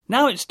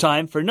Now it's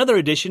time for another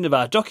edition of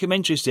our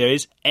documentary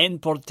series, En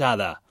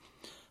Portada.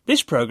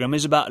 This programme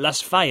is about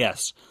Las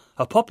Fallas,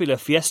 a popular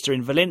fiesta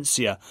in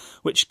Valencia,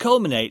 which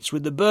culminates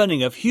with the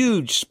burning of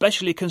huge,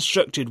 specially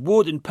constructed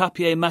wood and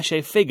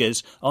papier-mâché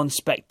figures on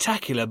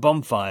spectacular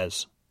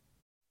bonfires.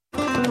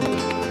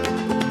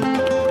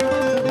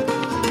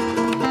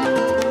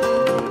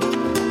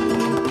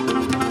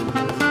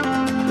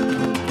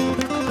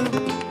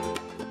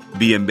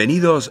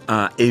 Bienvenidos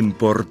a En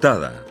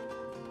Portada.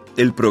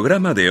 El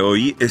programa de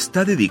hoy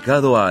está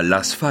dedicado a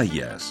Las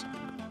Fallas.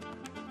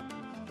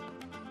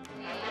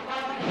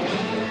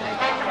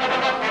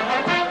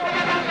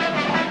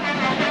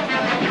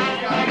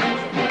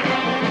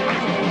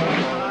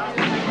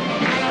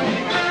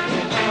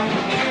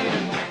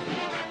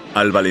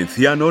 Al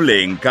valenciano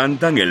le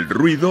encantan el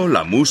ruido,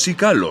 la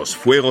música, los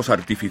fuegos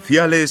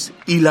artificiales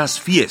y las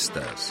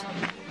fiestas.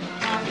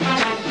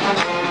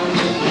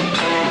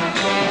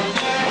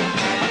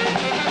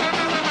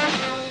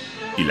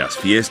 Y las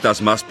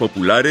fiestas más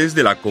populares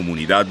de la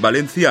comunidad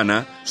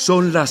valenciana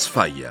son las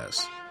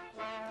fallas.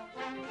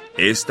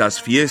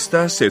 Estas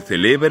fiestas se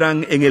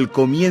celebran en el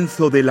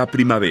comienzo de la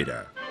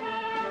primavera.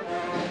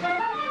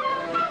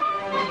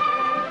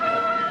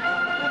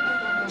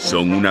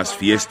 Son unas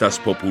fiestas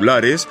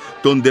populares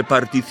donde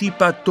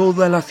participa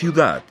toda la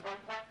ciudad.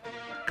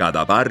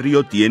 Cada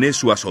barrio tiene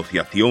su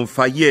asociación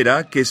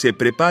fallera que se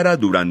prepara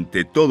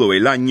durante todo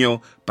el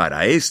año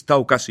para esta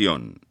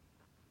ocasión.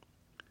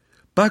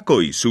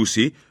 Paco y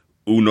Susi,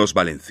 unos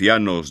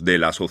valencianos de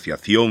la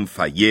Asociación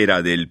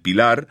Fallera del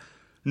Pilar,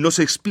 nos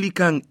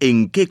explican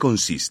en qué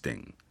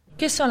consisten.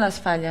 ¿Qué son las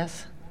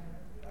fallas?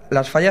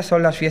 Las fallas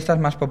son las fiestas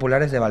más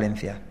populares de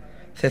Valencia.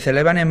 Se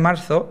celebran en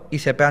marzo y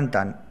se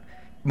plantan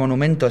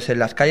monumentos en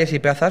las calles y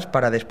plazas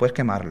para después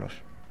quemarlos.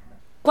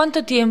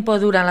 ¿Cuánto tiempo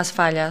duran las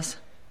fallas?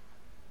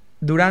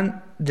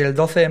 Duran del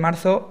 12 de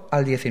marzo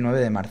al 19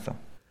 de marzo.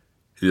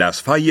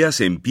 Las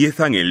fallas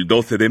empiezan el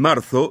 12 de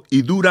marzo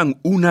y duran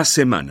una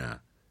semana.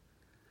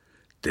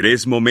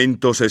 3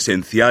 momentos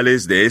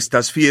esenciales de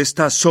estas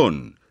fiestas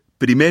son,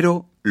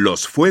 primero,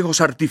 los fuegos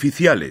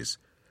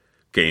artificiales,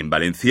 que en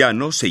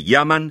valenciano se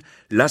llaman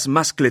las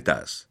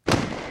mascletas.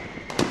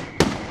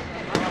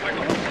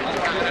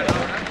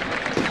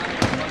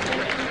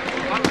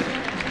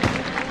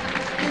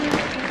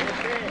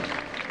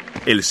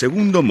 El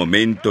segundo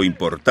momento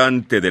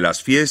importante de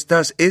las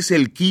fiestas es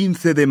el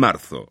 15 de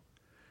marzo.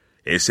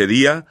 Ese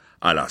día,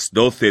 a las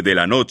 12 de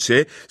la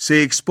noche,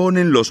 se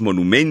exponen los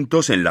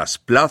monumentos en las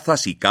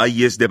plazas y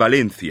calles de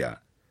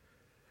Valencia.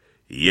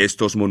 Y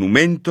estos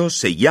monumentos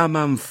se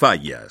llaman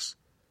fallas.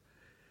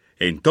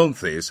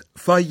 Entonces,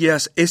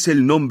 fallas es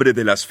el nombre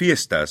de las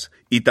fiestas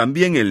y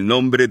también el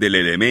nombre del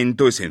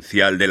elemento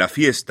esencial de la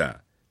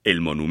fiesta,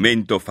 el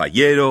monumento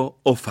fallero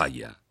o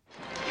falla.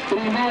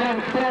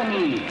 Primer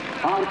premi,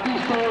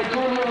 artista de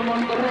Colla de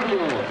Monterrey,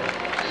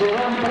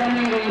 segon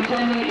premi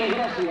d'Ingeni i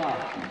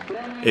Gràcia.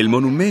 El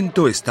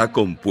monumento está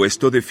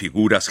compuesto de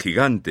figuras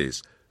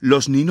gigantes,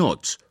 los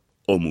ninots,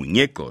 o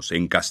muñecos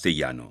en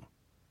castellano.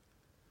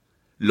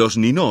 Los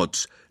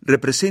ninots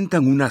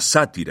representan una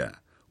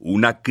sátira,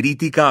 una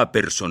crítica a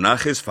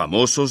personajes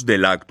famosos de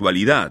la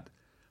actualidad,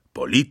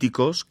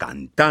 políticos,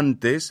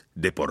 cantantes,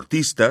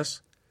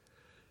 deportistas.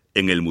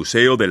 En el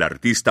Museo del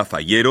Artista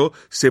Fallero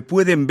se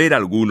pueden ver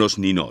algunos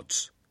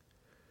ninots.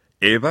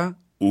 Eva,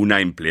 una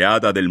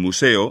empleada del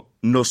museo,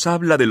 nos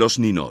habla de los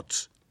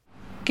ninots.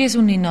 ¿Qué es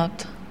un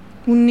ninot?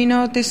 Un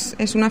ninot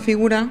es una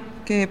figura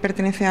que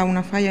pertenece a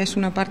una falla, es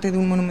una parte de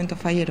un monumento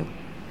fallero.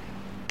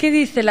 ¿Qué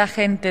dice la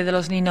gente de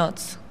los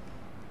ninots?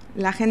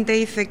 La gente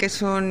dice que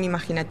son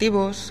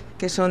imaginativos,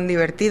 que son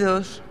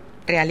divertidos,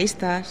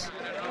 realistas.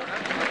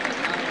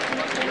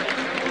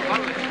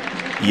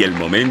 Y el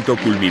momento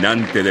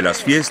culminante de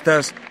las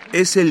fiestas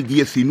es el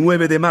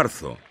 19 de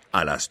marzo.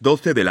 A las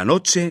 12 de la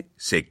noche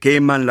se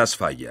queman las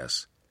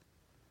fallas.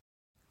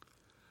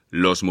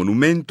 Los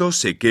monumentos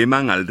se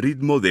queman al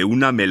ritmo de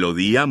una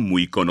melodía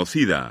muy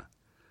conocida,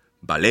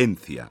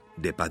 Valencia,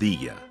 de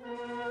Padilla.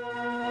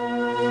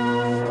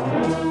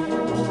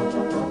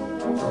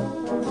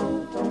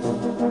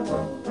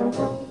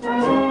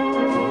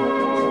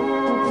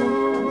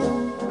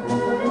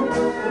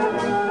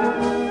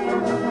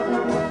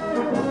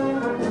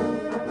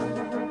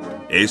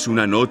 Es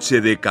una noche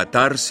de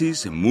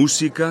catarsis,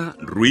 música,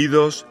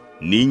 ruidos,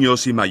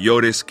 niños y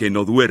mayores que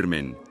no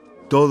duermen,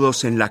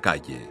 todos en la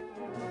calle.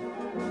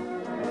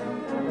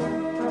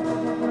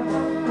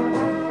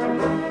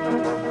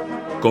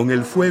 Con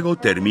el fuego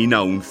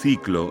termina un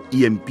ciclo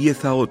y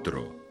empieza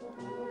otro.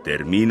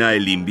 Termina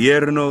el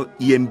invierno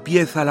y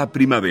empieza la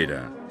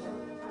primavera.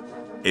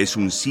 Es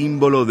un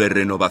símbolo de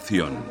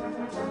renovación.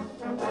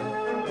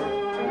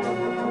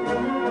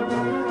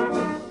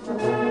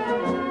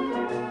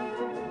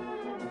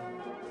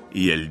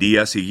 Y el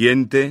día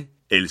siguiente,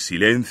 el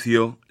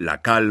silencio,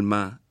 la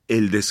calma,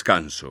 el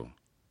descanso.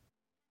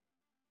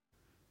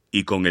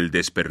 Y con el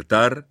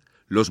despertar,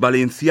 los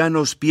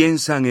valencianos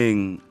piensan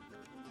en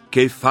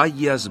 ¿qué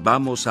fallas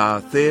vamos a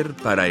hacer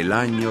para el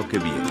año que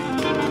viene?